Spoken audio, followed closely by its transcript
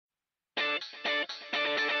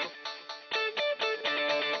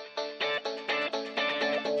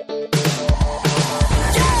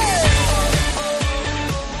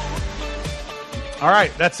All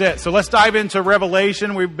right, that's it. So let's dive into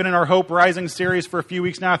Revelation. We've been in our Hope Rising series for a few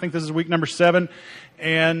weeks now. I think this is week number 7.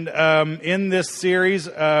 And in this series,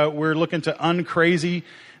 we're looking to uncrazy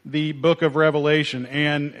the book of Revelation.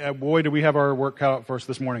 And boy, do we have our work cut out for us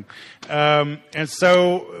this morning. And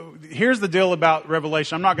so here's the deal about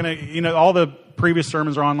Revelation. I'm not going to, all the previous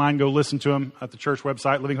sermons are online. Go listen to them at the church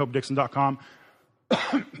website, livinghopedixon.com.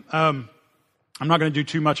 I'm not going to do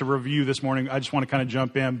too much of a review this morning. I just want to kind of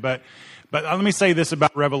jump in. But let me say this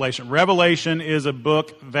about Revelation. Revelation is a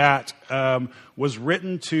book that was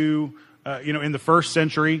written to, in the first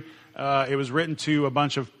century. It was written to a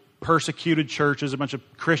bunch of persecuted churches, a bunch of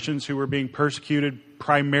Christians who were being persecuted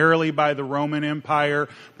primarily by the Roman Empire,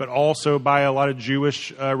 but also by a lot of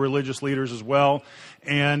Jewish religious leaders as well.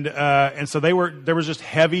 And so there was just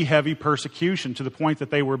heavy persecution to the point that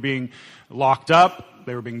they were being locked up.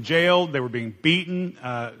 They were being jailed. They were being beaten.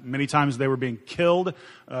 Many times they were being killed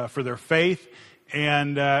for their faith.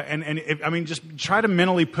 Just try to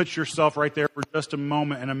mentally put yourself right there for just a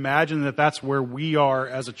moment and imagine that that's where we are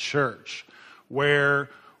as a church, where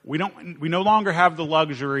we no longer have the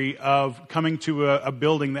luxury of coming to a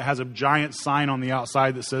building that has a giant sign on the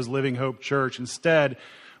outside that says Living Hope Church. Instead,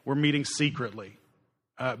 we're meeting secretly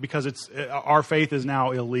because our faith is now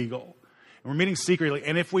illegal. And we're meeting secretly,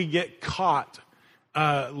 and if we get caught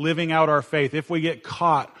living out our faith, if we get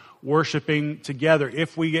caught worshiping together,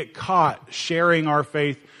 if we get caught sharing our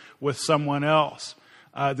faith with someone else,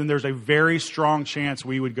 then there's a very strong chance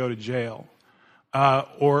we would go to jail.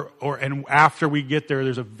 And after we get there,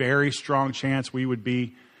 there's a very strong chance we would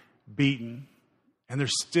be beaten. And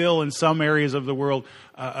there's still, in some areas of the world,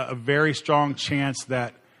 a very strong chance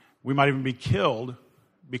that we might even be killed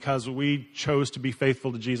because we chose to be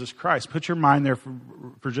faithful to Jesus Christ. Put your mind there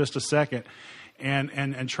for just a second.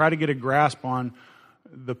 And try to get a grasp on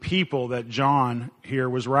the people that John here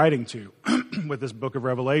was writing to with this book of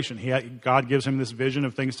Revelation. God gives him this vision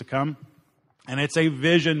of things to come. And it's a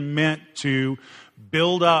vision meant to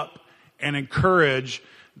build up and encourage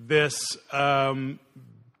this kind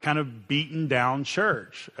of beaten down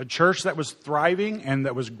church. A church that was thriving and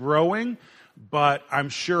that was growing, but I'm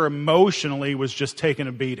sure emotionally was just taking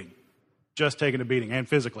a beating. Just taking a beating. And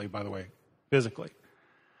physically, by the way. Physically.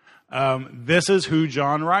 This is who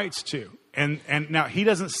John writes to. And now he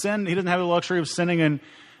doesn't have the luxury of sending an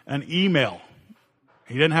email.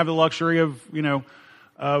 He didn't have the luxury of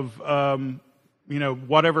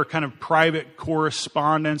whatever kind of private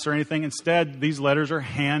correspondence or anything. Instead, these letters are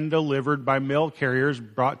hand delivered by mail carriers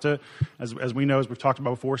brought to, as we know, as we've talked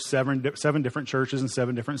about before, seven different churches in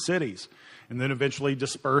 7 different cities. And then eventually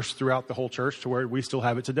dispersed throughout the whole church to where we still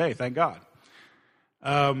have it today. Thank God.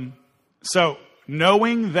 So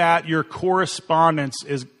knowing that your correspondence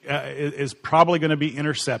is probably going to be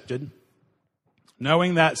intercepted,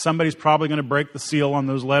 knowing that somebody's probably going to break the seal on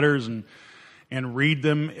those letters and read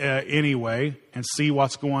them anyway and see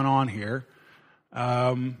what's going on here,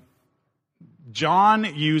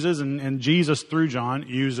 John uses, and Jesus through John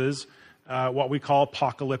uses what we call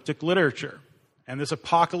apocalyptic literature. And this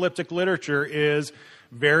apocalyptic literature is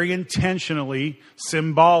very intentionally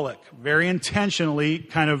symbolic, very intentionally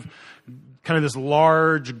kind of this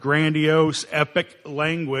large, grandiose, epic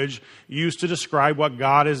language used to describe what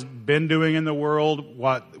God has been doing in the world,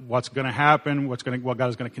 what's going to happen, what God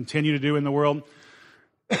is going to continue to do in the world.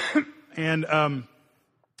 And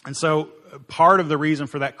so part of the reason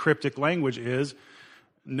for that cryptic language is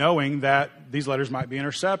knowing that these letters might be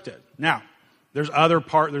intercepted. Now, there's other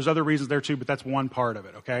reasons there too, but that's one part of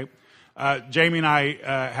it, okay? Jamie and I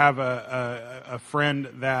have a friend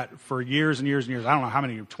that for years and years and years, I don't know how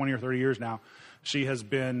many, 20 or 30 years now, she has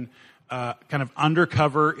been kind of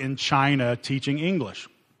undercover in China teaching English.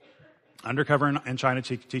 Undercover in China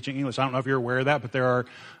teaching English. I don't know if you're aware of that, but there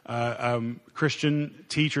are Christian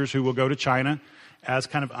teachers who will go to China as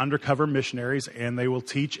kind of undercover missionaries, and they will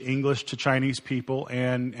teach English to Chinese people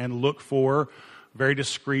and look for very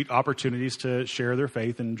discreet opportunities to share their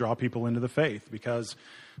faith and draw people into the faith, because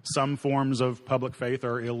some forms of public faith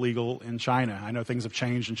are illegal in China. I know things have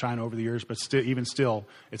changed in China over the years, but even still,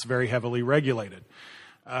 it's very heavily regulated.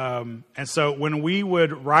 And so when we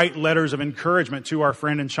would write letters of encouragement to our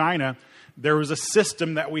friend in China, there was a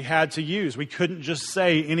system that we had to use. We couldn't just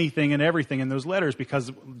say anything and everything in those letters,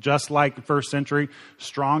 because just like the first century,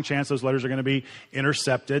 strong chance those letters are going to be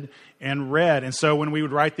intercepted and read. And so when we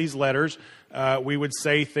would write these letters, we would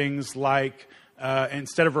say things like,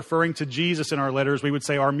 instead of referring to Jesus in our letters, we would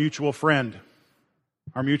say our mutual friend.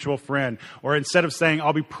 Our mutual friend. Or instead of saying,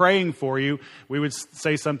 I'll be praying for you, we would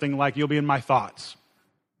say something like, you'll be in my thoughts.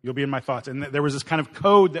 You'll be in my thoughts. And there was this kind of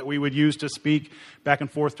code that we would use to speak back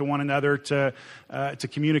and forth to one another to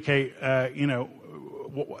communicate,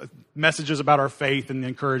 messages about our faith and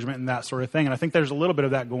encouragement and that sort of thing. And I think there's a little bit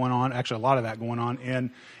of that going on, actually a lot of that going on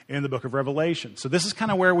in the book of Revelation. So this is kind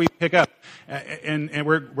of where we pick up. And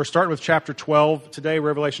we're starting with chapter 12 today,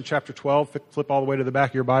 Revelation chapter 12. Flip all the way to the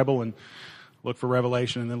back of your Bible and look for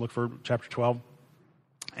Revelation and then look for chapter 12.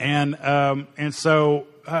 And so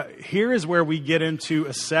here is where we get into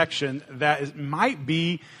a section that might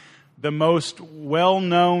be the most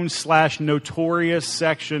well-known / notorious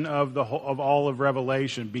section of all of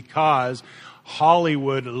Revelation, because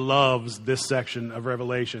Hollywood loves this section of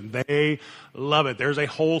Revelation. They love it. There's a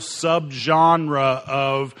whole subgenre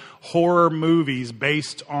of horror movies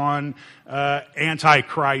based on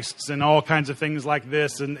antichrists and all kinds of things like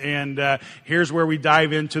this. And here's where we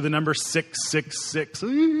dive into the number 666.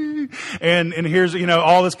 And here's,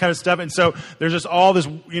 all this kind of stuff. And so there's just all this,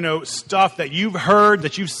 stuff that you've heard,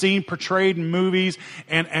 that you've seen portrayed in movies.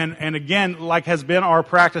 And again, like has been our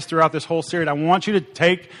practice throughout this whole series, I want you to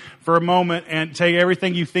take for a moment and take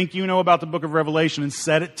everything you think you know about the book of Revelation and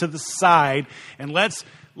set it to the side. And let's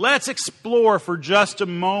explore for just a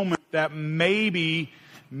moment that maybe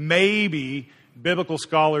biblical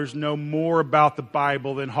scholars know more about the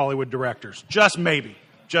Bible than Hollywood directors. Just maybe.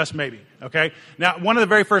 Okay? Now, one of the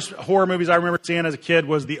very first horror movies I remember seeing as a kid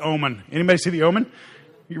was The Omen. Anybody see The Omen?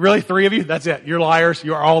 Really? 3 of you? That's it. You're liars.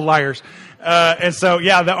 You are all liars. And so,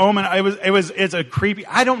 yeah, The Omen, it's a creepy,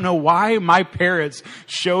 I don't know why my parents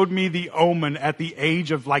showed me The Omen at the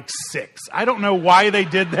age of 6. I don't know why they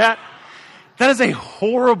did that. That is a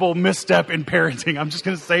horrible misstep in parenting. I'm just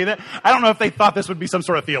going to say that. I don't know if they thought this would be some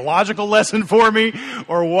sort of theological lesson for me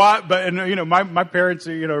or what, but my parents,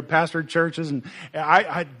 pastored churches, and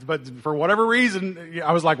but for whatever reason,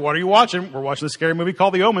 I was like, "What are you watching?" We're watching this scary movie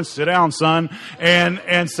called The Omen. Sit down, son.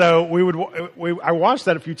 And so I watched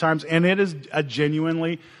that a few times, and it is a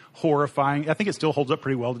genuinely horrifying. I think it still holds up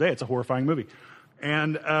pretty well today. It's a horrifying movie,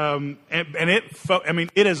 and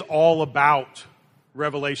it is all about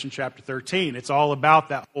Revelation chapter 13. It's all about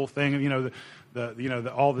that whole thing,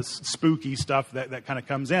 all this spooky stuff that kind of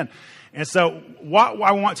comes in. And so what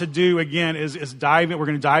I want to do again is dive in. We're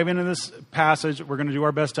going to dive into this passage. We're going to do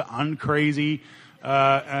our best to uncrazy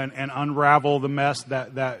and unravel the mess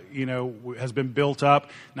that has been built up.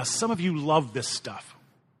 Now, some of you love this stuff.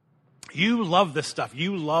 You love this stuff.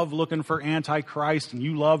 You love looking for Antichrist, and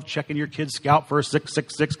you love checking your kid's scalp for a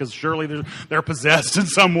 666 because surely they're possessed in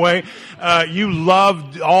some way. You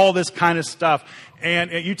love all this kind of stuff.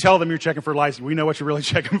 And you tell them you're checking for lice. We know what you're really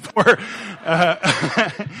checking for.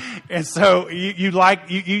 And so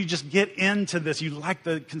you just get into this. You like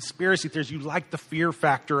the conspiracy theories. You like the fear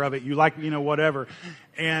factor of it. You like, whatever.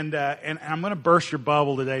 And I'm going to burst your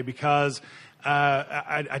bubble today because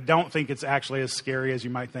I don't think it's actually as scary as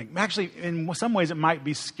you might think. Actually, in some ways, it might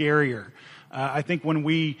be scarier. I think when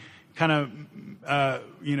we kind of,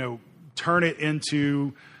 turn it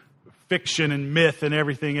into fiction and myth and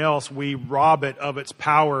everything else, we rob it of its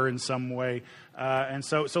power in some way. And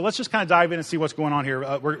so let's just kind of dive in and see what's going on here.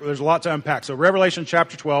 There's a lot to unpack. So Revelation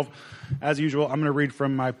chapter 12, as usual, I'm going to read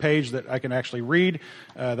from my page that I can actually read,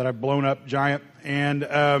 that I've blown up giant.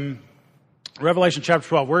 And Revelation chapter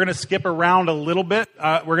 12. We're going to skip around a little bit.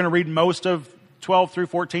 We're going to read most of 12 through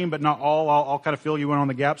 14, but not all. I'll kind of fill you in on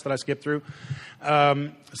the gaps that I skipped through.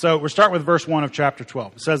 So we're starting with verse 1 of chapter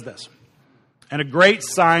 12. It says this: "And a great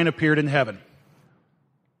sign appeared in heaven.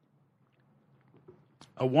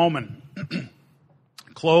 A woman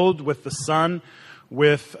clothed with the sun,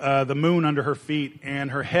 with the moon under her feet,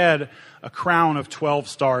 and her head a crown of 12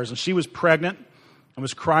 stars. And she was pregnant and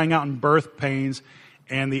was crying out in birth pains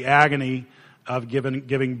and the agony of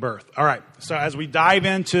giving birth." All right, so as we dive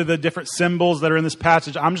into the different symbols that are in this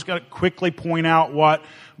passage, I'm just going to quickly point out what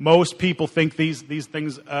most people think these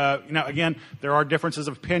things. Again, there are differences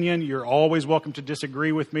of opinion. You're always welcome to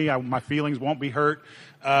disagree with me. My feelings won't be hurt.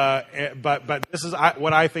 But this is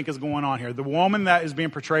what I think is going on here. The woman that is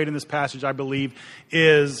being portrayed in this passage, I believe,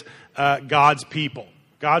 is God's people.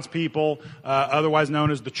 God's people, otherwise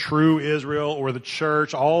known as the true Israel or the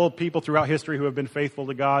church, all people throughout history who have been faithful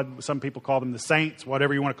to God. Some people call them the saints,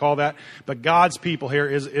 whatever you want to call that. But God's people here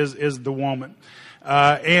is the woman.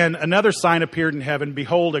 And another sign appeared in heaven.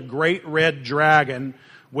 Behold, a great red dragon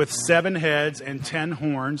with 7 heads and 10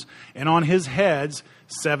 horns, and on his heads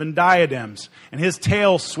 7 diadems. And his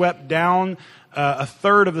tail swept down a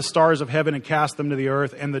third of the stars of heaven and cast them to the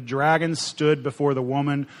earth. And the dragon stood before the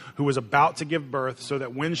woman who was about to give birth, so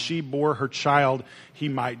that when she bore her child, he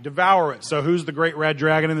might devour it. So who's the great red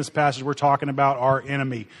dragon in this passage? We're talking about our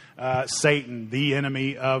enemy, Satan, the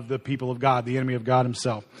enemy of the people of God, the enemy of God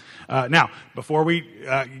himself. Now, before we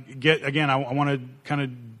get, again, I want to kind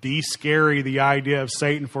of de-scary the idea of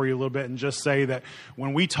Satan for you a little bit and just say that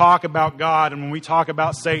when we talk about God and when we talk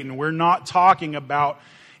about Satan, we're not talking about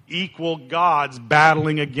equal gods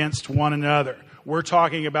battling against one another. We're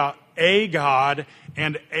talking about a God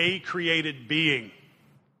and a created being.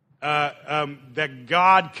 That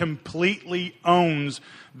God completely owns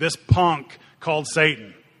this punk called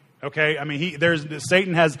Satan. Okay, I mean,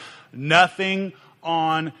 Satan has nothing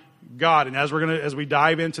on God, and as we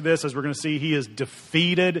dive into this, as we're going to see, he is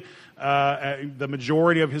defeated. The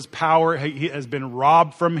majority of his power he has been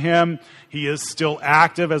robbed from him. He is still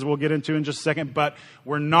active, as we'll get into in just a second. But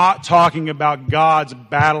we're not talking about gods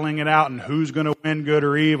battling it out and who's going to win, good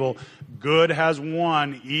or evil. Good has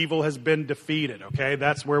won. Evil has been defeated. Okay,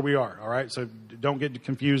 that's where we are. All right, so don't get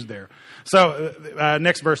confused there. So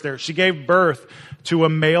next verse there. She gave birth to a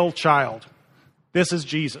male child. This is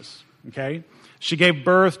Jesus. Okay. She gave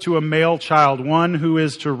birth to a male child, one who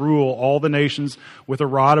is to rule all the nations with a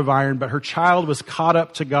rod of iron. But her child was caught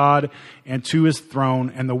up to God and to his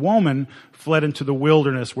throne. And the woman fled into the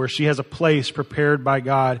wilderness, where she has a place prepared by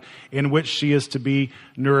God in which she is to be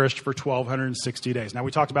nourished for 1,260 days. Now, we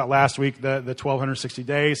talked about last week the 1,260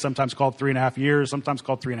 days, sometimes called 3.5 years, sometimes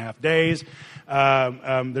called 3.5 days.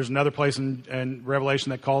 There's another place in Revelation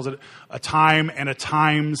that calls it a time and a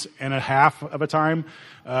times and a half of a time.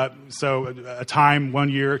 So a time, 1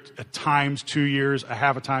 year, a times 2 years, a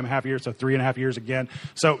half a time, half a year, so 3.5 years again.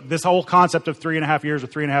 So this whole concept of 3.5 years or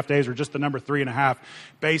 3.5 days, or just the number 3.5,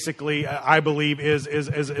 basically, I believe is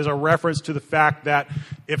a reference to the fact that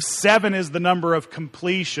if 7 is the number of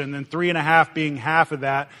completion, then 3.5 being half of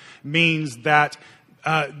that means that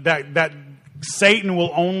that Satan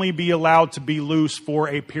will only be allowed to be loose for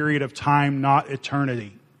a period of time, not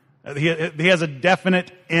eternity. He has a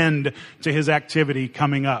definite end to his activity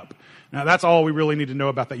coming up. Now, that's all we really need to know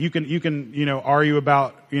about that. You can argue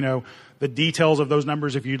about, the details of those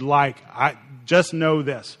numbers if you'd like. I just know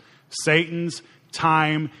this. Satan's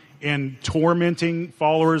time in tormenting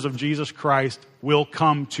followers of Jesus Christ will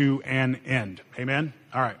come to an end. Amen?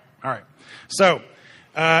 All right. So,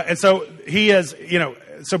 and so he has,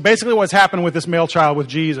 so basically what's happened with this male child with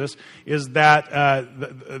Jesus is that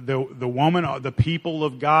the woman, the people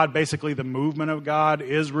of God, basically the movement of God,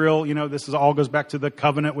 Israel, this all goes back to the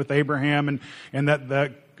covenant with Abraham and that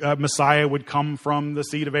the Messiah would come from the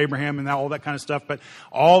seed of Abraham and all that kind of stuff. But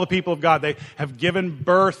all the people of God, they have given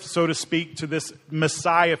birth, so to speak, to this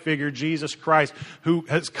Messiah figure, Jesus Christ, who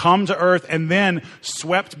has come to earth and then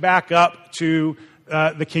swept back up to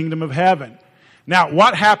the kingdom of heaven. Now,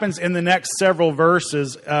 what happens in the next several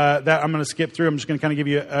verses that I'm going to skip through, I'm just going to kind of give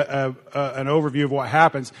you an overview of what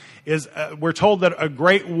happens, is we're told that a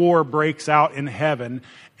great war breaks out in heaven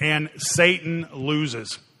and Satan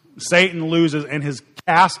loses. Satan loses and is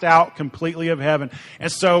cast out completely of heaven.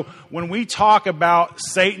 And so when we talk about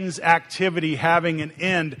Satan's activity having an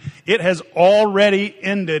end, it has already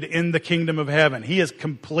ended in the kingdom of heaven. He is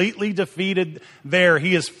completely defeated there.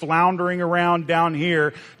 He is floundering around down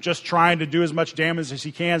here, just trying to do as much damage as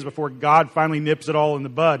he can before God finally nips it all in the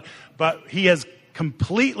bud. But he has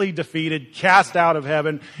completely defeated, cast out of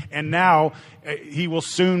heaven, and now he will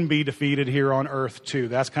soon be defeated here on earth too.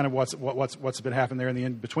 That's kind of what's been happening there in the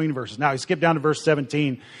in-between verses. Now, you skip down to verse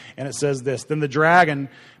 17, and it says this: Then the dragon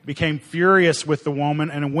became furious with the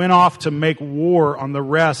woman and went off to make war on the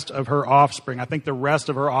rest of her offspring. I think the rest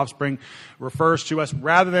of her offspring refers to us,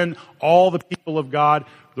 rather than all the people of God,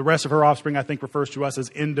 the rest of her offspring, I think, refers to us as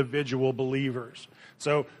individual believers.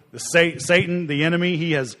 So Satan, the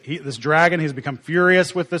enemy, this dragon, has become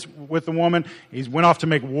furious with the woman. He's went off to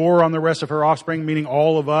make war on the rest of her offspring, meaning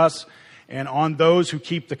all of us, and on those who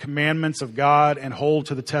keep the commandments of God and hold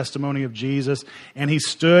to the testimony of Jesus. And he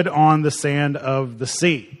stood on the sand of the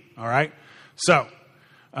sea. All right. So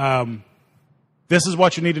this is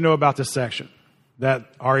what you need to know about this section: that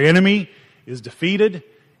our enemy is defeated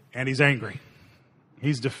and he's angry.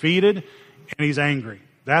 He's defeated and he's angry.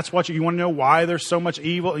 That's what you want to know, why there's so much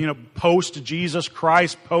evil, post Jesus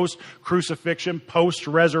Christ, post crucifixion, post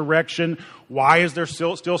resurrection. Why is there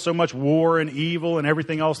still so much war and evil and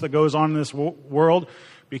everything else that goes on in this world?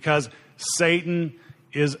 Because Satan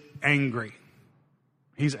is angry.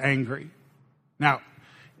 He's angry. Now,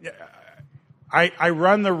 I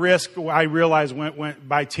run the risk, I realize when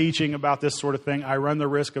by teaching about this sort of thing, I run the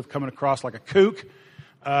risk of coming across like a kook.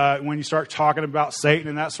 when you start talking about Satan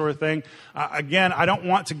and that sort of thing. Again, I don't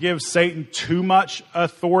want to give Satan too much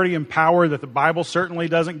authority and power that the Bible certainly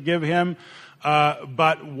doesn't give him.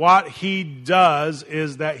 But what he does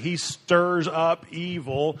is that he stirs up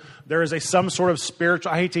evil. There is some sort of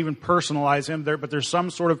spiritual, I hate to even personalize him there, but there's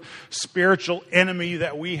some sort of spiritual enemy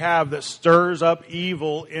that we have that stirs up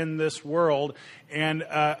evil in this world, and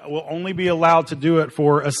will only be allowed to do it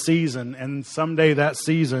for a season. And someday that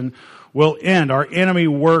season will end. Our enemy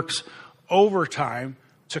works overtime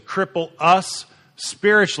to cripple us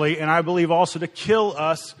spiritually, and I believe also to kill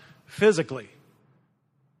us physically.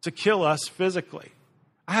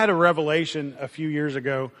 I had a revelation a few years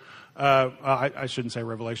ago. I shouldn't say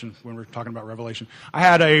revelation when we're talking about revelation. I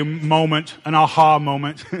had a moment, an aha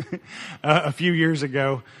moment, a few years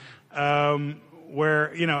ago,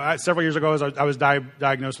 where, several years ago I was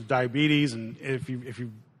diagnosed with diabetes, and if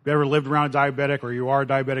you've ever lived around a diabetic or you are a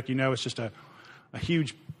diabetic, it's just a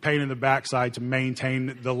huge pain in the backside to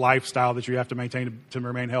maintain the lifestyle that you have to maintain to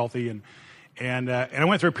remain healthy. And I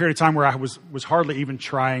went through a period of time where I was hardly even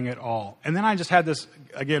trying at all. And then I just had this,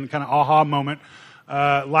 again, kind of aha moment,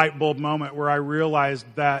 light bulb moment, where I realized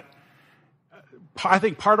that I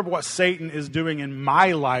think part of what Satan is doing in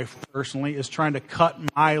my life personally is trying to cut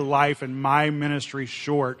my life and my ministry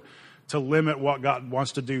short to limit what God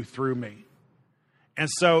wants to do through me. And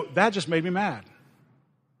so that just made me mad.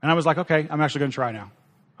 And I was like, okay, I'm actually going to try now.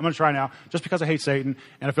 I'm going to try now just because I hate Satan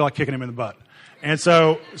and I feel like kicking him in the butt. And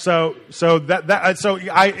so I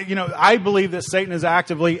believe that Satan is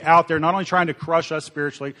actively out there, not only trying to crush us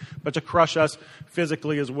spiritually, but to crush us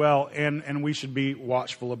physically as well. And we should be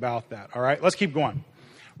watchful about that. All right, let's keep going.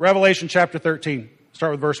 Revelation chapter 13,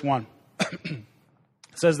 start with verse 1. It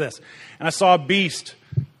says this, and I saw a beast.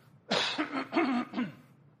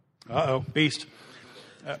 Beast.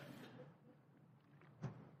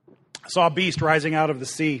 I saw a beast rising out of the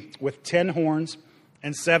sea with 10 horns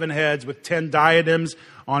and 7 heads, with 10 diadems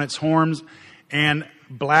on its horns and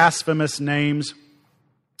blasphemous names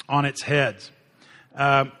on its heads.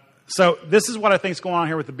 So this is what I think is going on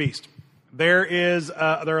here with the beast. There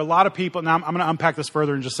are a lot of people. Now I'm going to unpack this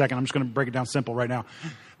further in just a second. I'm just going to break it down simple right now.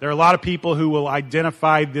 There are a lot of people who will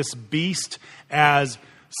identify this beast as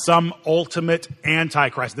some ultimate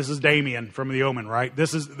antichrist. This is Damien from The Omen, right?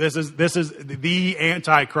 This is the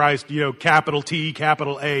antichrist. Capital T,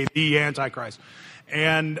 capital A, the antichrist.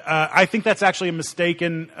 And I think that's actually a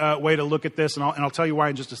mistaken way to look at this, and I'll tell you why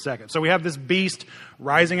in just a second. So we have this beast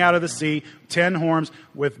rising out of the sea, 10 horns,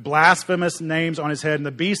 with blasphemous names on his head. And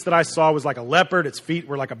the beast that I saw was like a leopard. Its feet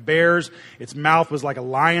were like a bear's. Its mouth was like a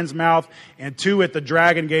lion's mouth. And to it the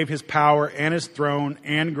dragon gave his power and his throne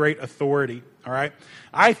and great authority. All right?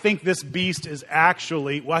 I think this beast is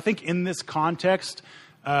actually, I think in this context,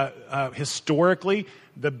 historically,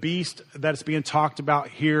 the beast that's being talked about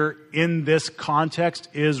here in this context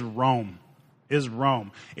is Rome.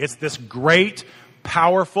 It's this great,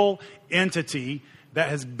 powerful entity that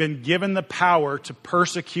has been given the power to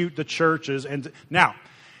persecute the churches. And now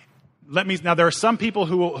there are some people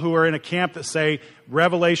who are in a camp that say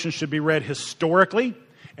Revelation should be read historically.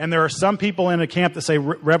 And there are some people in a camp that say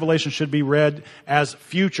Revelation should be read as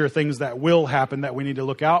future things that will happen that we need to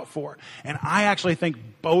look out for. And I actually think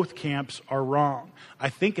both camps are wrong. I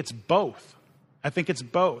think it's both. I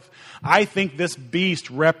think this beast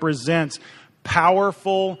represents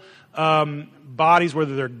powerful bodies,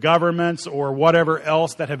 whether they're governments or whatever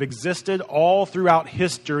else, that have existed all throughout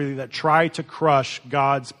history that try to crush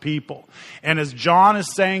God's people. And as John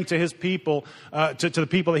is saying to his people, to the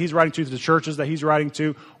people that he's writing to the churches that he's writing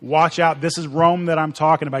to, watch out. This is Rome that I'm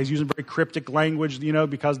talking about. He's using very cryptic language,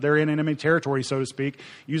 because they're in enemy territory, so to speak,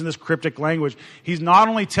 using this cryptic language. He's not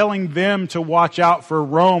only telling them to watch out for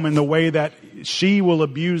Rome in the way that she will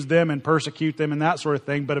abuse them and persecute them and that sort of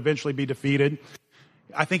thing, but eventually be defeated.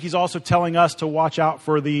 I think he's also telling us to watch out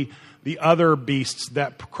for the other beasts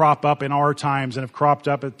that crop up in our times and have cropped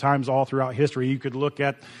up at times all throughout history. You could look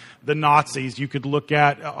at the Nazis. You could look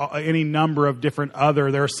at any number of different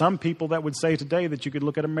other. There are some people that would say today that you could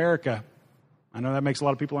look at America. I know that makes a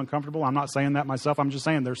lot of people uncomfortable. I'm not saying that myself. I'm just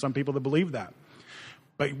saying there's some people that believe that.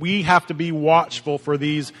 But we have to be watchful for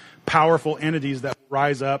these powerful entities that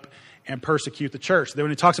rise up and persecute the church. Then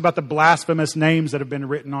when he talks about the blasphemous names that have been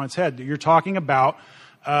written on its head, you're talking about,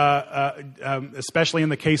 especially in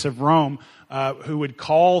the case of Rome, who would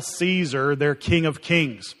call Caesar their King of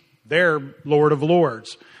Kings, their Lord of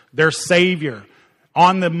Lords, their Savior.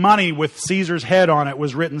 On the money with Caesar's head on it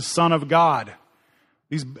was written Son of God.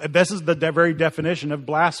 This is the very definition of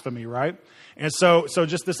blasphemy, right? And so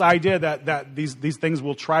just this idea that these things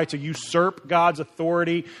will try to usurp God's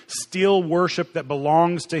authority, steal worship that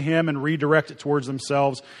belongs to Him, and redirect it towards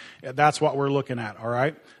themselves. That's what we're looking at, all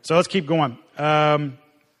right? So let's keep going.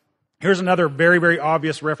 Here's another very, very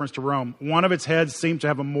obvious reference to Rome. One of its heads seemed to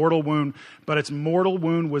have a mortal wound, but its mortal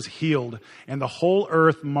wound was healed, and the whole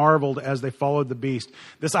earth marveled as they followed the beast.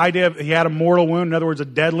 This idea of he had a mortal wound, in other words, a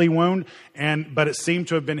deadly wound, but it seemed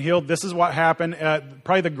to have been healed. This is what happened.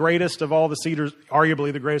 Probably the greatest of all the Caesars,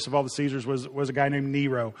 arguably the greatest of all the Caesars, was a guy named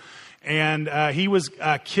Nero. And he was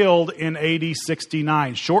killed in AD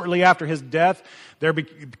 69. Shortly after his death, there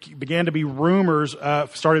began to be rumors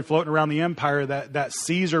started floating around the empire that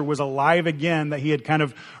Caesar was alive again, that he had kind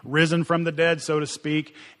of risen from the dead, so to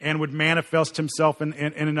speak, and would manifest himself in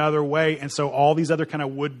another way. And so all these other kind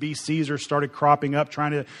of would-be Caesars started cropping up,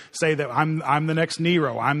 trying to say that I'm the next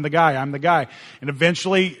Nero, I'm the guy. And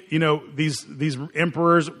eventually, these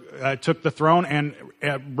emperors took the throne, and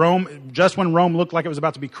Rome, just when Rome looked like it was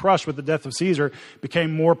about to be crushed with the death of Caesar,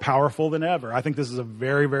 became more powerful than ever. I think this is a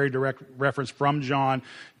very, very direct reference from John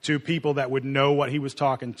to people that would know what he was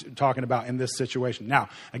talking about in this situation. Now,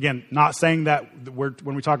 again, not saying that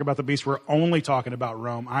when we talk about the beast, we're only talking about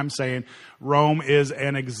Rome. I'm saying Rome is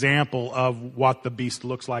an example of what the beast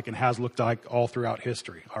looks like and has looked like all throughout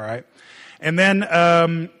history. All right, and then.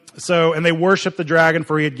 And they worshiped the dragon,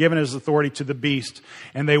 for he had given his authority to the beast.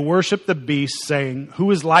 And they worshiped the beast, saying,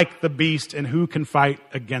 "Who is like the beast, and who can fight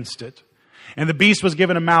against it?" And the beast was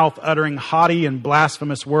given a mouth, uttering haughty and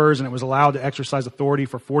blasphemous words, and it was allowed to exercise authority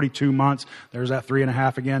for 42 months. There's that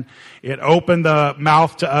 3.5 again. It opened the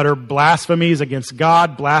mouth to utter blasphemies against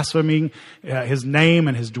God, blaspheming His name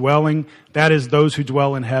and His dwelling. That is, those who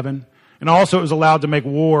dwell in heaven. And also it was allowed to make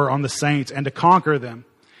war on the saints and to conquer them.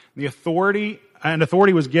 The authority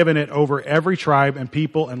was given it over every tribe and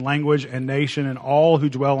people and language and nation, and all who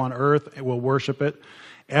dwell on earth will worship it.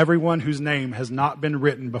 Everyone whose name has not been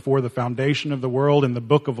written before the foundation of the world in the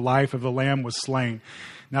book of life of the Lamb was slain.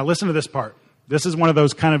 Now listen to this part. This is one of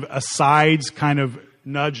those kind of asides, kind of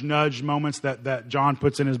nudge moments that John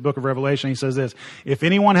puts in his book of Revelation. He says this: "If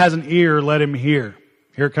anyone has an ear, let him hear."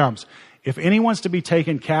 Here it comes. "If anyone's to be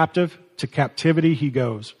taken captive, to captivity he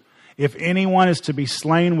goes. If anyone is to be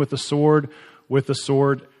slain with the sword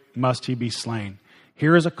must he be slain."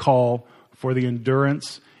 Here is a call for the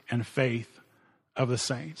endurance and faith of the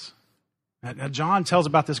saints. Now John tells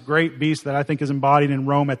about this great beast that I think is embodied in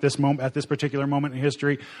Rome at this particular moment in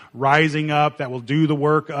history, rising up, that will do the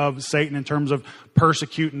work of Satan in terms of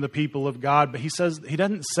persecuting the people of God. But he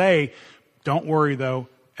doesn't say, "Don't worry though,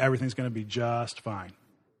 everything's going to be just fine."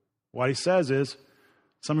 What he says is,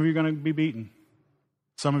 some of you are going to be beaten.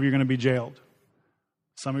 Some of you are going to be jailed.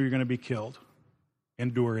 Some of you are going to be killed.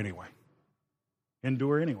 Endure anyway.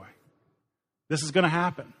 Endure anyway. This is going to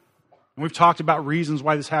happen. And we've talked about reasons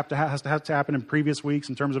why this has to happen in previous weeks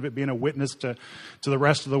in terms of it being a witness to the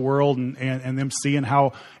rest of the world and them seeing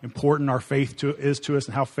how important our faith is to us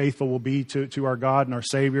and how faithful we'll be to our God and our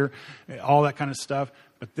Savior, all that kind of stuff.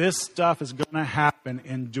 But this stuff is going to happen.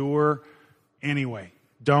 Endure anyway.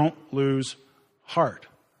 Don't lose heart.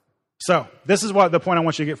 So, this is what the point I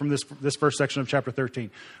want you to get from this first section of chapter 13.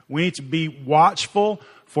 We need to be watchful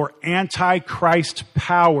for antichrist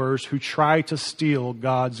powers who try to steal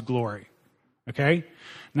God's glory. Okay?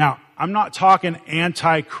 Now, I'm not talking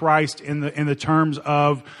antichrist in the terms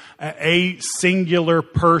of a singular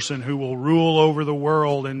person who will rule over the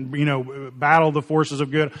world and, battle the forces of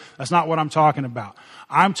good. That's not what I'm talking about.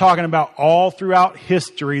 I'm talking about all throughout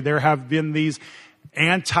history there have been these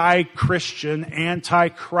anti-Christian,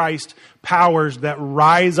 anti-Christ powers that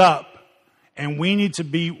rise up, and we need to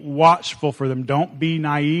be watchful for them. Don't be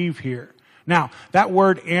naive here. Now, that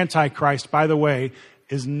word antichrist, by the way,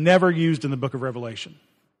 is never used in the book of Revelation.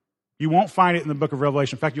 You won't find it in the book of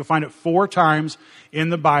Revelation. In fact, you'll find it 4 times in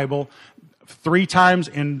the Bible, 3 times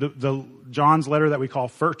in the John's letter that we call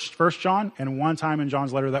First John, and 1 time in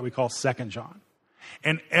John's letter that we call 2 John.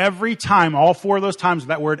 And every time, all 4 of those times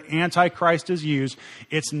that word antichrist is used,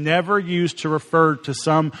 it's never used to refer to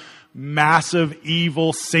some massive,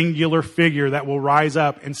 evil, singular figure that will rise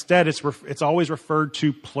up. Instead, it's always referred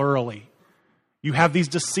to plurally. You have these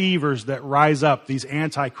deceivers that rise up, these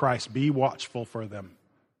antichrists. Be watchful for them.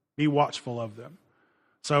 Be watchful of them.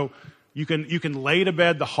 So you can lay to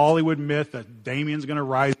bed the Hollywood myth that Damien's going to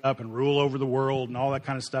rise up and rule over the world and all that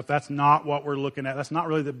kind of stuff. That's not what we're looking at. That's not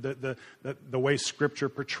really the way Scripture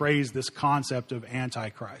portrays this concept of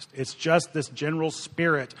Antichrist. It's just this general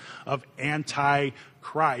spirit of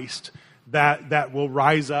Antichrist that will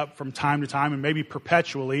rise up from time to time and maybe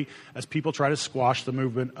perpetually as people try to squash the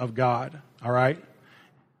movement of God. All right?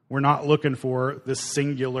 We're not looking for this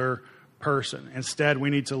singular person. Instead, we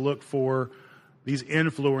need to look for these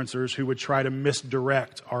influencers who would try to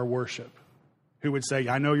misdirect our worship, who would say,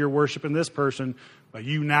 I know you're worshiping this person, but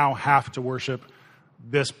you now have to worship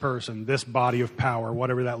this person, this body of power,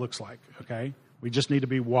 whatever that looks like, okay? We just need to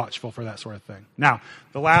be watchful for that sort of thing. Now,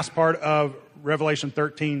 the last part of Revelation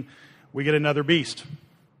 13, we get another beast.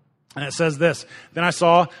 And it says this, Then I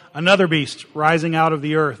saw another beast rising out of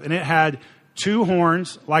the earth, and it had 2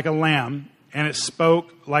 horns like a lamb, and it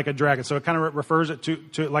spoke like a dragon. So it kind of refers it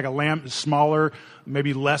to like a lamb, smaller,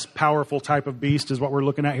 maybe less powerful type of beast is what we're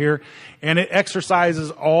looking at here. And it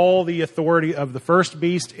exercises all the authority of the first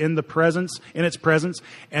beast in its presence,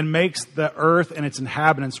 and makes the earth and its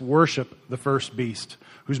inhabitants worship the first beast,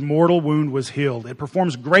 whose mortal wound was healed. It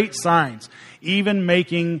performs great signs, even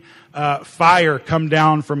making fire come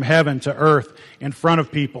down from heaven to earth in front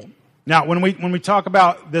of people. Now, when we talk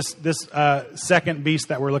about this second beast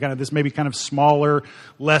that we're looking at, this maybe kind of smaller,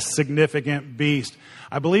 less significant beast,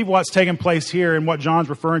 I believe what's taking place here and what John's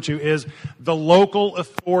referring to is the local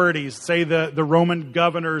authorities, say the Roman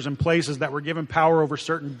governors and places that were given power over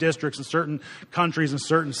certain districts and certain countries and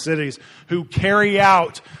certain cities, who carry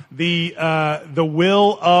out the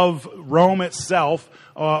will of Rome itself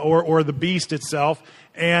or the beast itself.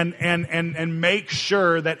 And make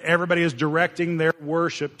sure that everybody is directing their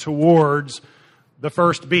worship towards the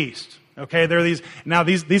first beast. Okay, there are these. Now,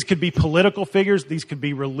 these could be political figures. These could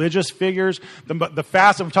be religious figures. The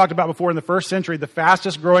fastest, we've talked about before, in the first century, the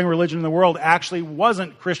fastest growing religion in the world actually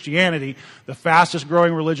wasn't Christianity. The fastest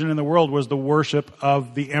growing religion in the world was the worship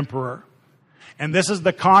of the emperor. And this is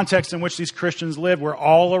the context in which these Christians live, where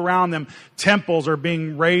all around them temples are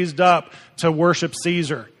being raised up to worship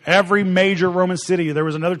Caesar. Every major Roman city, there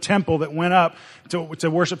was another temple that went up to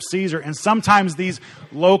worship Caesar. And sometimes these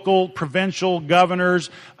local, provincial governors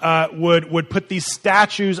would put these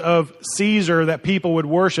statues of Caesar that people would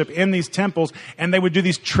worship in these temples, and they would do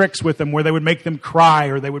these tricks with them where they would make them cry,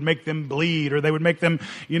 or they would make them bleed, or they would make them,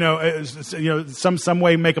 some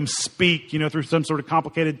way make them speak, through some sort of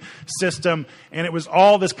complicated system. And it was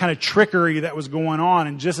all this kind of trickery that was going on.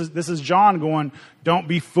 And this is John going, don't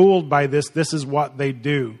be fooled by this. This is what they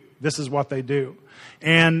do. This is what they do.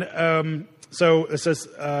 And so it says,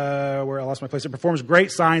 where I lost my place. It performs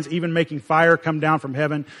great signs, even making fire come down from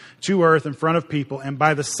heaven to earth in front of people. And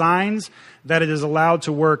by the signs that it is allowed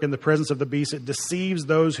to work in the presence of the beast, it deceives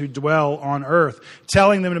those who dwell on earth,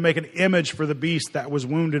 telling them to make an image for the beast that was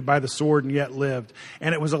wounded by the sword and yet lived.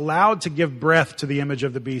 And it was allowed to give breath to the image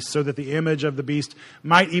of the beast, so that the image of the beast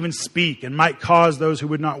might even speak and might cause those who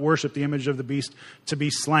would not worship the image of the beast to be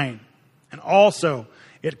slain. And also,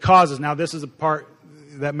 it causes, now this is a part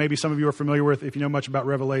that maybe some of you are familiar with if you know much about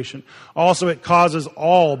Revelation. Also, it causes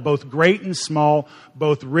all, both great and small,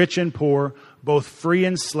 both rich and poor, both free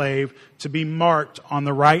and slave, to be marked on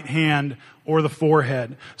the right hand or the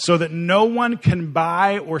forehead, so that no one can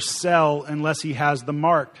buy or sell unless he has the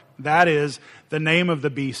mark. That is, the name of the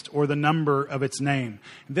beast or the number of its name.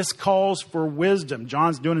 This calls for wisdom.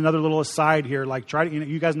 John's doing another little aside here, like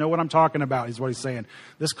you guys know what I'm talking about, is what he's saying.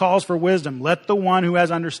 This calls for wisdom. Let the one who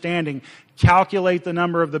has understanding calculate the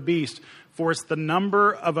number of the beast, for it's the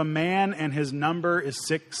number of a man, and his number is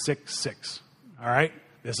 666. All right?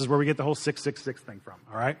 This is where we get the whole 666 thing from.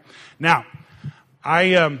 All right? Now,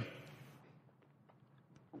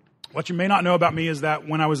 what you may not know about me is that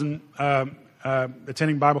when I was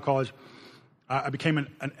attending Bible college, I became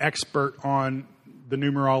an expert on the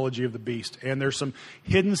numerology of the beast. And there's some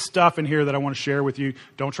hidden stuff in here that I want to share with you.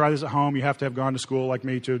 Don't try this at home. You have to have gone to school like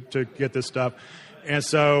me to get this stuff. And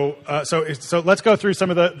so let's go through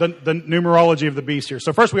some of the numerology of the beast here.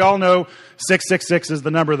 So first, we all know 666 is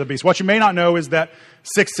the number of the beast. What you may not know is that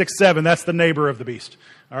 667, that's the neighbor of the beast.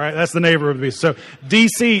 All right, that's the neighbor of the beast. So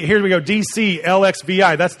DC, here we go, DC,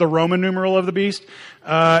 LXVI, that's the Roman numeral of the beast.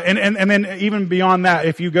 And then even beyond that,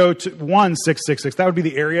 if you go to 1666, that would be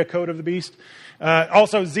the area code of the beast.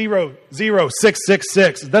 Also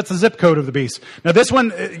 00666, that's the zip code of the beast. Now this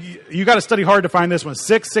one, you got to study hard to find this one.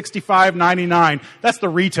 665.99, that's the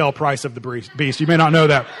retail price of the beast. You may not know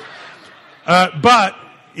that. But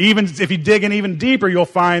even if you dig in even deeper, you'll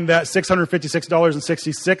find that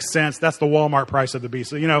 $656.66, that's the Walmart price of the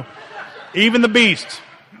beast. So, even the beast,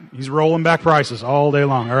 he's rolling back prices all day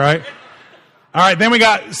long, all right? All right, then we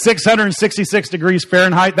got 666 degrees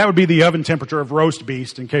Fahrenheit. That would be the oven temperature of roast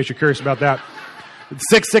beast, in case you're curious about that.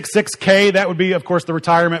 666K, that would be, of course, the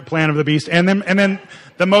retirement plan of the beast. And then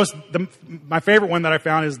my favorite one that I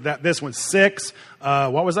found is that this one, 6.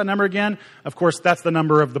 What was that number again? Of course, that's the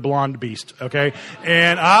number of the blonde beast, okay?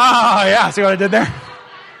 And, yeah, see what I did there?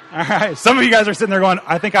 All right. Some of you guys are sitting there going,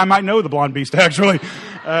 I think I might know the blonde beast, actually.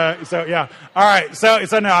 So, yeah. All right. So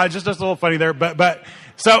no, it's just a little funny there. But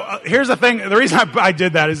here's the thing. The reason I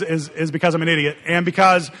did that is because I'm an idiot. And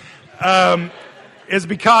because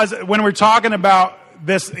when we're talking about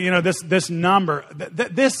this, this number,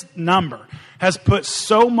 this number has put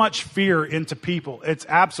so much fear into people. It's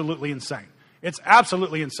absolutely insane. It's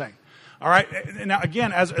absolutely insane. All right. Now,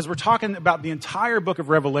 again, as we're talking about the entire book of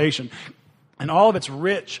Revelation and all of its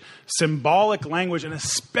rich symbolic language, and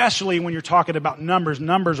especially when you're talking about numbers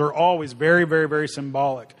are always very, very, very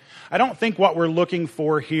symbolic. I don't think what we're looking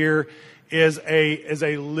for here is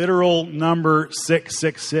a literal number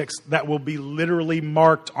 666 that will be literally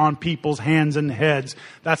marked on people's hands and heads.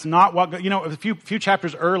 That's not what, a few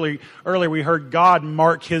chapters earlier we heard God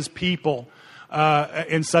mark his people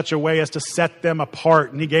in such a way as to set them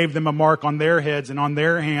apart. And he gave them a mark on their heads and on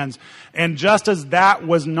their hands. And just as that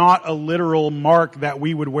was not a literal mark that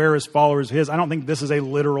we would wear as followers of his, I don't think this is a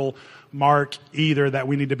literal mark either that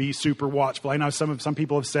we need to be super watchful. I know some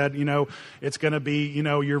people have said, it's going to be,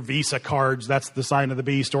 your Visa cards. That's the sign of the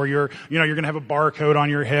beast. Or you're going to have a barcode on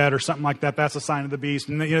your head or something like that. That's a sign of the beast.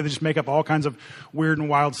 And, they just make up all kinds of weird and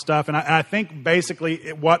wild stuff. And I think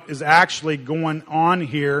basically what is actually going on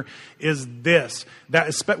here is this,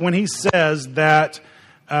 that when he says that,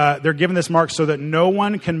 they're given this mark so that no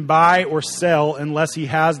one can buy or sell unless he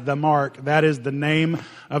has the mark. That is the name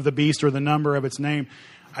of the beast or the number of its name.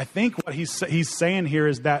 I think what he's saying here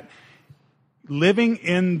is that living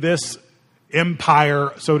in this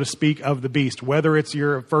empire, so to speak, of the beast, whether it's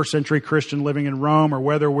your first century Christian living in Rome or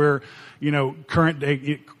whether we're, current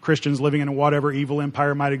day Christians living in whatever evil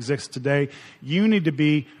empire might exist today, you need to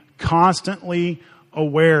be constantly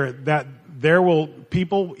aware that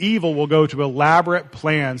evil will go to elaborate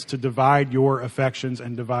plans to divide your affections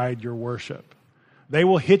and divide your worship. They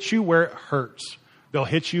will hit you where it hurts. They'll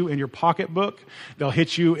hit you in your pocketbook. They'll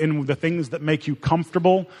hit you in the things that make you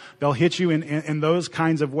comfortable. They'll hit you in those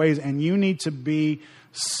kinds of ways. And you need to be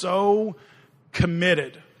so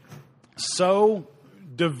committed, so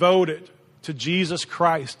devoted to Jesus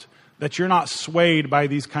Christ that you're not swayed by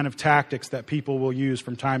these kind of tactics that people will use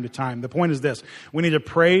from time to time. The point is this: we need to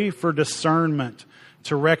pray for discernment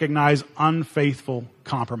to recognize unfaithful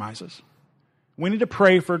compromises. We need to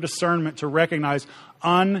pray for discernment to recognize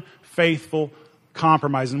unfaithful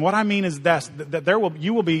compromise. And what I mean is this, that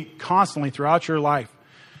you will be constantly throughout your life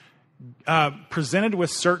presented with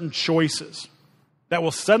certain choices that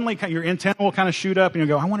will suddenly, your intent will kind of shoot up and you'll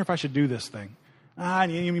go, I wonder if I should do this thing.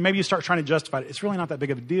 Maybe you start trying to justify it. It's really not that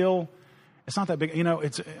big of a deal. It's not that big.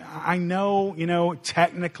 I know,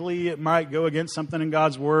 technically it might go against something in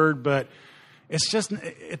God's word, but it's just,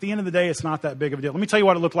 at the end of the day, it's not that big of a deal. Let me tell you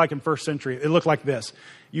what it looked like in first century. It looked like this.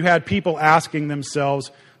 You had people asking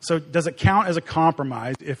themselves, so does it count as a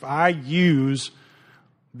compromise if I use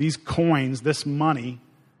these coins, this money,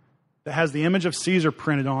 that has the image of Caesar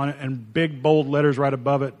printed on it and big bold letters right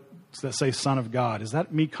above it that say Son of God? Is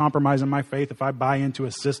that me compromising my faith if I buy into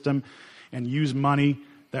a system and use money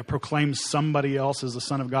that proclaims somebody else as the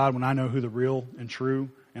Son of God when I know who the real and true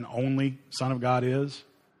and only Son of God is?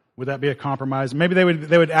 Would that be a compromise? Maybe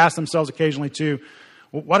they would ask themselves occasionally too,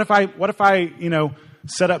 well, what if I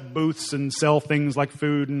set up booths and sell things like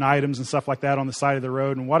food and items and stuff like that on the side of the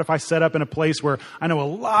road? And what if I set up in a place where I know a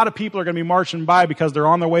lot of people are going to be marching by because they're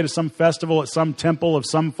on their way to some festival at some temple of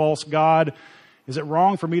some false god? Is it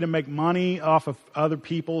wrong for me to make money off of other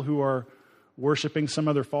people who are worshiping some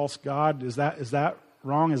other false god? Is that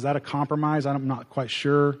wrong? Is that a compromise? I'm not quite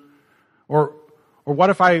sure. Or what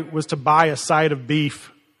if I was to buy a side of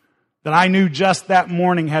beef that I knew just that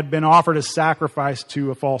morning had been offered as sacrifice to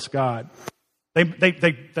a false god? They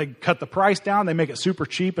cut the price down. They make it super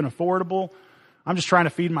cheap and affordable. I'm just trying to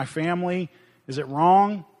feed my family. Is it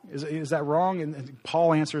wrong? Is that wrong? And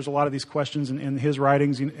Paul answers a lot of these questions in his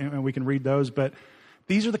writings, and we can read those. But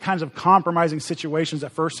these are the kinds of compromising situations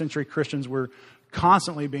that first century Christians were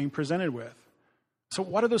constantly being presented with. So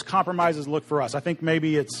what do those compromises look for us? I think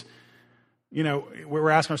maybe it's, we're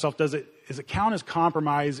asking ourselves, does it count as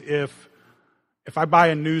compromise if I buy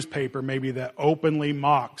a newspaper maybe that openly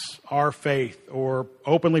mocks our faith or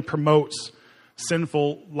openly promotes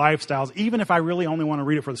sinful lifestyles, even if I really only want to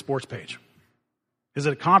read it for the sports page? Is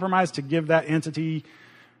it a compromise to give that entity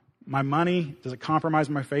my money? Does it compromise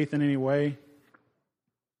my faith in any way?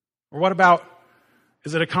 Or what about,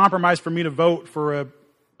 is it a compromise for me to vote for a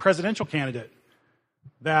presidential candidate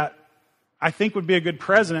that I think would be a good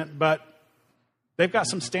president, but they've got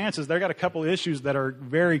some stances, they've got a couple of issues that are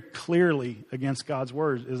very clearly against God's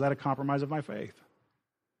word? Is that a compromise of my faith?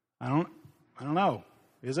 I don't know.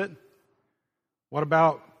 Is it? What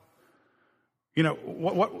about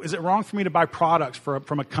What is it wrong for me to buy products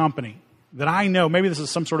from a company that I know, maybe this is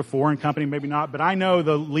some sort of foreign company, maybe not, but I know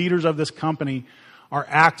the leaders of this company are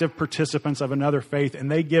active participants of another faith, and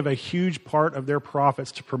they give a huge part of their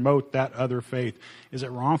profits to promote that other faith. Is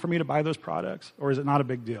it wrong for me to buy those products, or is it not a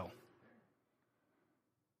big deal?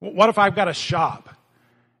 What if I've got a shop,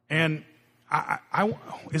 and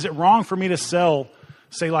is it wrong for me to sell,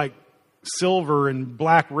 say, like silver and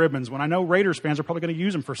black ribbons when I know Raiders fans are probably going to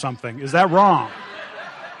use them for something? Is that wrong?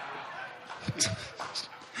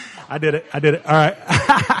 I did it. All right.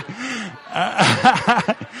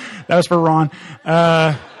 That was for Ron.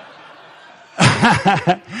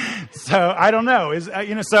 So I don't know.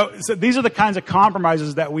 So these are the kinds of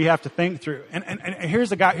compromises that we have to think through. And here's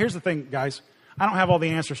the thing, guys. I don't have all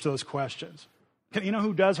the answers to those questions. You know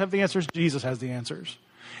who does have the answers? Jesus has the answers.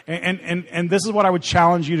 And this is what I would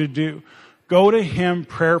challenge you to do. Go to Him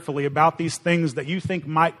prayerfully about these things that you think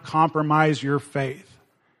might compromise your faith.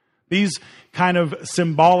 These kind of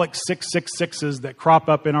symbolic 666s that crop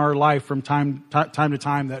up in our life from time to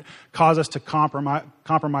time that cause us to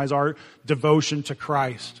compromise our devotion to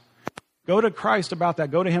Christ. Go to Christ about that.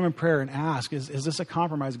 Go to Him in prayer and ask, is this a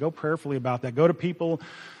compromise? Go prayerfully about that. Go to people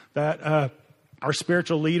that are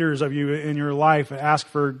spiritual leaders of you in your life and ask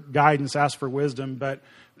for guidance, ask for wisdom. But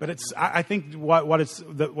I think what's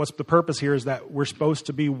the purpose here is that we're supposed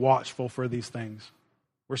to be watchful for these things.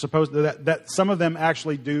 We're supposed to, that some of them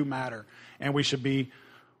actually do matter, and we should be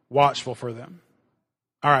watchful for them.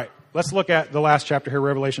 All right, let's look at the last chapter here,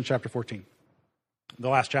 Revelation chapter 14. The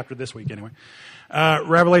last chapter this week, anyway.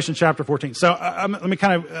 Revelation chapter 14. So let me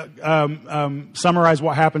kind of summarize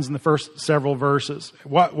what happens in the first several verses.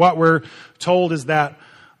 What we're told is that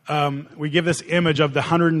we give this image of the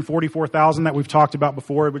 144,000 that we've talked about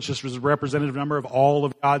before, which just was a representative number of all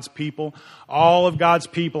of God's people. All of God's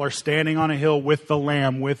people are standing on a hill with the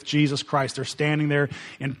Lamb, with Jesus Christ. They're standing there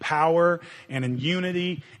in power and in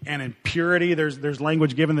unity and in purity. There's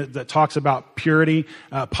language given that talks about purity,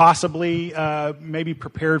 possibly maybe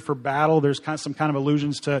prepared for battle. There's some kind of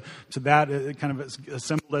allusions to that, kind of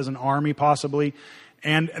assembled as an army possibly.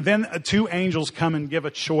 And then two angels come and give a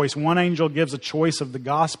choice. One angel gives a choice of the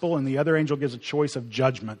gospel, and the other angel gives a choice of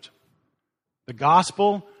judgment. The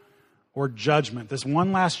gospel or judgment. This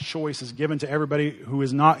one last choice is given to everybody who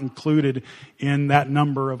is not included in that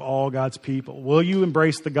number of all God's people. Will you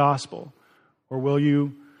embrace the gospel, or will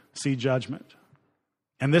you see judgment?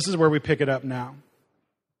 And this is where we pick it up now.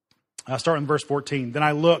 Starting in verse 14. Then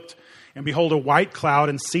I looked, and behold, a white cloud,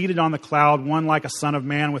 and seated on the cloud, one like a son of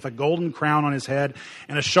man, with a golden crown on his head,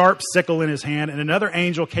 and a sharp sickle in his hand. And another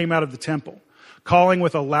angel came out of the temple, calling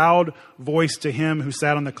with a loud voice to him who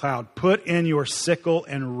sat on the cloud, "Put in your sickle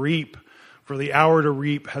and reap, for the hour to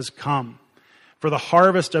reap has come. For the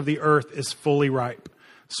harvest of the earth is fully ripe."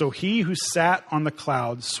 So he who sat on the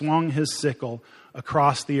cloud swung his sickle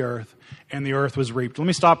across the earth, and the earth was reaped. Let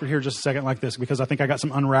me stop here just a second like this, because I think I got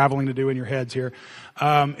some unraveling to do in your heads here.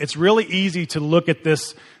 It's really easy to look at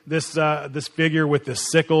this figure with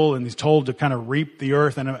this sickle, and he's told to kind of reap the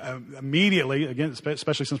earth, and immediately, again,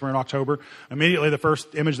 especially since we're in October, immediately the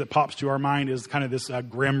first image that pops to our mind is kind of this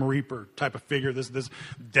grim reaper type of figure, this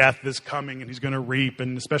death that's coming, and he's going to reap,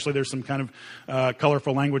 and especially there's some kind of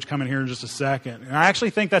colorful language coming here in just a second. And I actually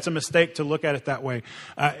think that's a mistake to look at it that way.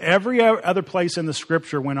 Every other place in the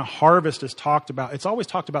Scripture, when a harvest is talked about, it's always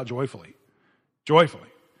talked about joyfully. Joyfully.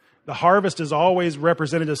 The harvest is always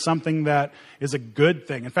represented as something that is a good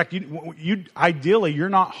thing. In fact, ideally, you're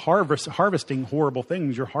not harvesting horrible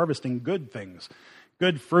things. You're harvesting good things.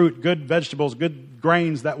 Good fruit, good vegetables, good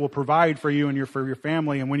grains that will provide for you and for your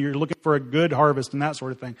family, and when you're looking for a good harvest and that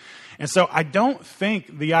sort of thing. And so I don't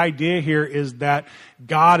think the idea here is that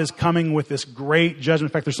God is coming with this great judgment.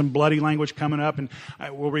 In fact, there's some bloody language coming up, and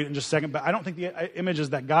we'll read it in just a second. But I don't think the image is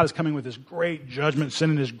that God is coming with this great judgment,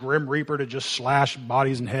 sending this grim reaper to just slash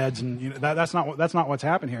bodies and heads. And that's not what's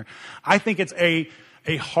happened here. I think it's a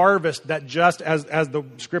harvest that, just as the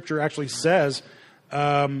Scripture actually says,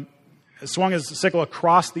 swung his sickle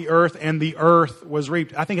across the earth, and the earth was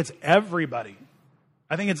reaped. I think it's everybody.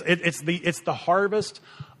 I think it's the harvest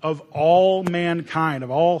of all mankind,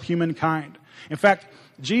 of all humankind. In fact,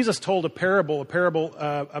 Jesus told a parable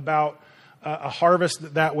about a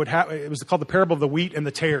harvest that would happen. It was called the parable of the wheat and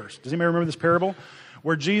the tares. Does anybody remember this parable?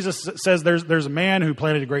 Where Jesus says there's a man who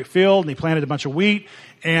planted a great field, and he planted a bunch of wheat,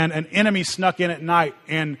 and an enemy snuck in at night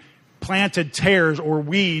and planted tares or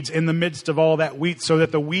weeds in the midst of all that wheat, so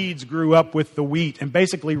that the weeds grew up with the wheat and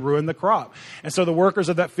basically ruined the crop. And so the workers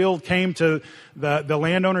of that field came to the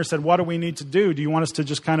landowner and said, "What do we need to do? Do you want us to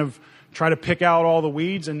just kind of try to pick out all the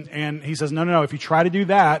weeds?" And he says, no. If you try to do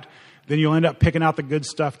that, then you'll end up picking out the good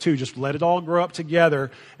stuff too. Just let it all grow up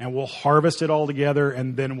together, and we'll harvest it all together,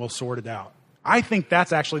 and then we'll sort it out. I think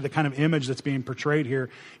that's actually the kind of image that's being portrayed here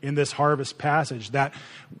in this harvest passage, that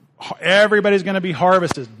everybody's going to be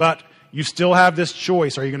harvested, but you still have this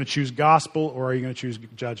choice. Are you going to choose gospel, or are you going to choose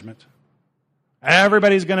judgment?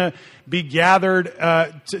 Everybody's going to be gathered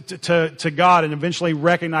to God and eventually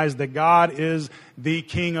recognize that God is the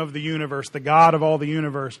King of the universe, the God of all the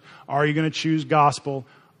universe. Are you going to choose gospel?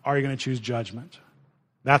 Are you going to choose judgment?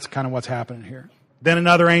 That's kind of what's happening here. Then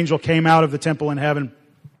another angel came out of the temple in heaven,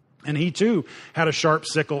 and he too had a sharp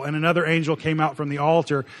sickle. And another angel came out from the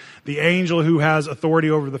altar, the angel who has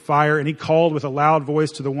authority over the fire. And he called with a loud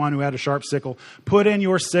voice to the one who had a sharp sickle, "Put in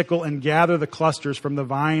your sickle and gather the clusters from the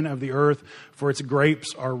vine of the earth, for its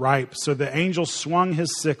grapes are ripe." So the angel swung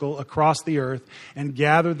his sickle across the earth and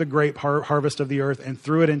gathered the grape harvest of the earth and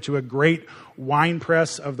threw it into a great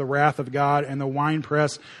winepress of the wrath of God. And the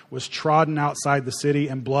winepress was trodden outside the city,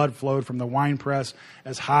 and blood flowed from the winepress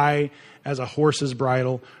as high as a horse's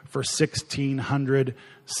bridle for 1,600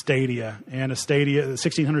 stadia. And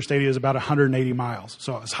 1,600 stadia is about 180 miles.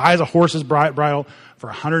 So as high as a horse's bridle for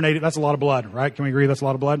 180, that's a lot of blood, right? Can we agree that's a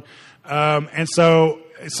lot of blood? And so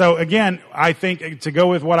again, I think to go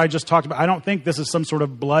with what I just talked about, I don't think this is some sort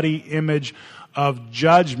of bloody image of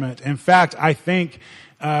judgment. In fact, I think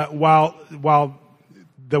while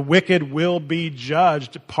the wicked will be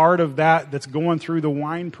judged, part of that's going through the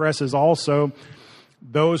winepress is also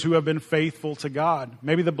those who have been faithful to God.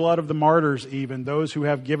 Maybe the blood of the martyrs even, those who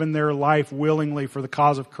have given their life willingly for the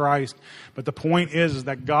cause of Christ. But the point is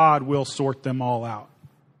that God will sort them all out.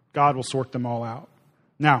 God will sort them all out.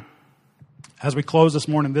 Now, as we close this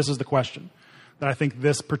morning, this is the question that I think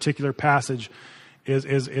this particular passage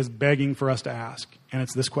is begging for us to ask. And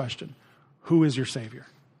it's this question: who is your Savior?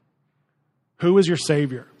 Who is your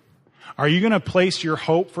Savior? Are you going to place your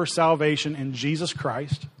hope for salvation in Jesus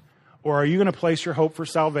Christ? Or are you going to place your hope for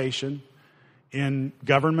salvation in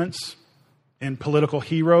governments, in political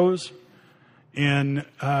heroes, in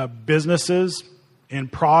businesses, in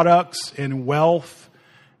products, in wealth,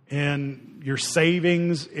 in your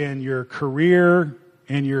savings, in your career,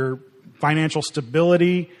 in your financial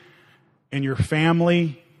stability, in your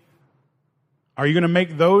family? Are you going to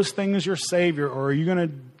make those things your Savior, or are you going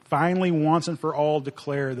to finally once and for all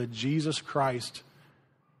declare that Jesus Christ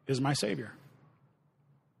is my Savior?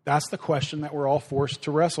 That's the question that we're all forced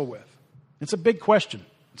to wrestle with. It's a big question.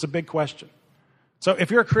 It's a big question. So if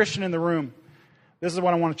you're a Christian in the room, this is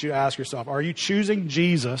what I want you to ask yourself. Are you choosing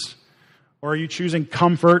Jesus, or are you choosing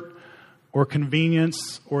comfort or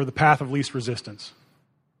convenience or the path of least resistance?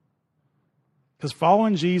 Because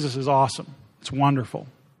following Jesus is awesome. It's wonderful.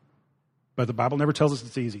 But the Bible never tells us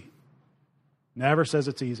it's easy. Never says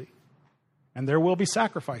it's easy. And there will be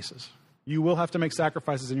sacrifices. You will have to make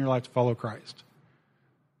sacrifices in your life to follow Christ.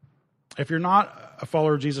 If you're not a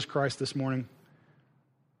follower of Jesus Christ this morning,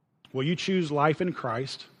 will you choose life in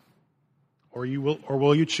Christ, or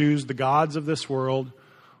will you choose the gods of this world,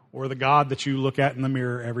 or the God that you look at in the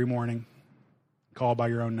mirror every morning, call by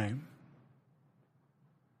your own name?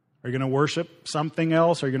 Are you going to worship something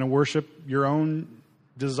else? Are you going to worship your own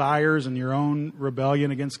desires and your own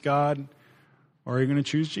rebellion against God? Or are you going to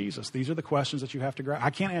choose Jesus? These are the questions that you have to grab. I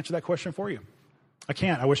can't answer that question for you. I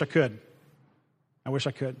can't. I wish I could.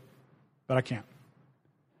 But I can't.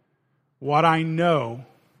 What I know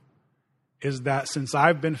is that since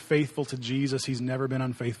I've been faithful to Jesus, He's never been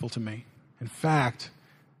unfaithful to me. In fact,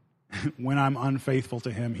 when I'm unfaithful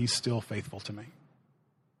to Him, He's still faithful to me.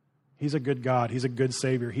 He's a good God. He's a good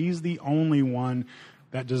Savior. He's the only one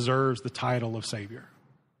that deserves the title of Savior.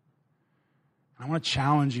 I want to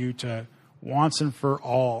challenge you to once and for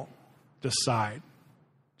all decide,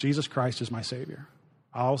 Jesus Christ is my Savior.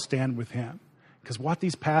 I'll stand with Him. Because what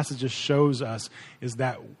these passages shows us is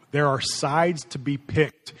that there are sides to be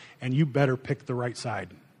picked, and you better pick the right side.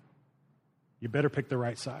 You better pick the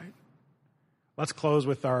right side. Let's close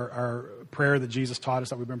with our prayer that Jesus taught us,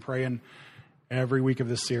 that we've been praying every week of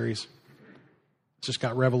this series. It's just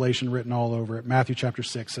got Revelation written all over it. Matthew chapter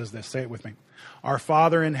 6 says this. Say it with me. Our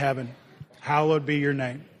Father in heaven, hallowed be your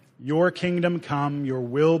name. Your kingdom come, your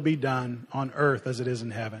will be done on earth as it is in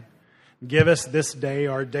heaven. Give us this day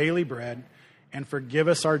our daily bread, and forgive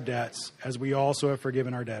us our debts as we also have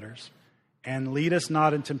forgiven our debtors. And lead us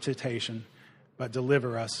not into temptation, but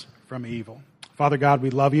deliver us from evil. Father God,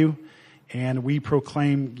 we love you, and we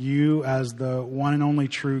proclaim you as the one and only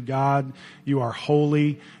true God. You are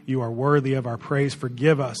holy. You are worthy of our praise.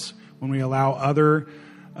 Forgive us when we allow other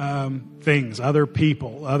things, other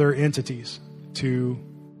people, other entities to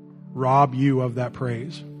rob you of that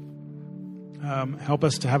praise. Help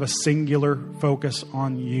us to have a singular focus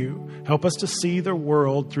on you. Help us to see the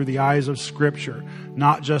world through the eyes of Scripture,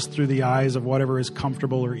 not just through the eyes of whatever is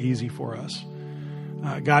comfortable or easy for us.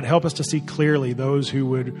 God, help us to see clearly those who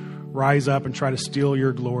would rise up and try to steal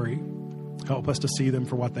your glory. Help us to see them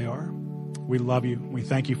for what they are. We love you. We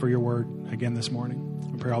thank you for your word again this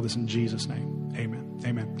morning. We pray all this in Jesus' name. Amen.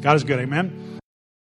 Amen. God is good. Amen.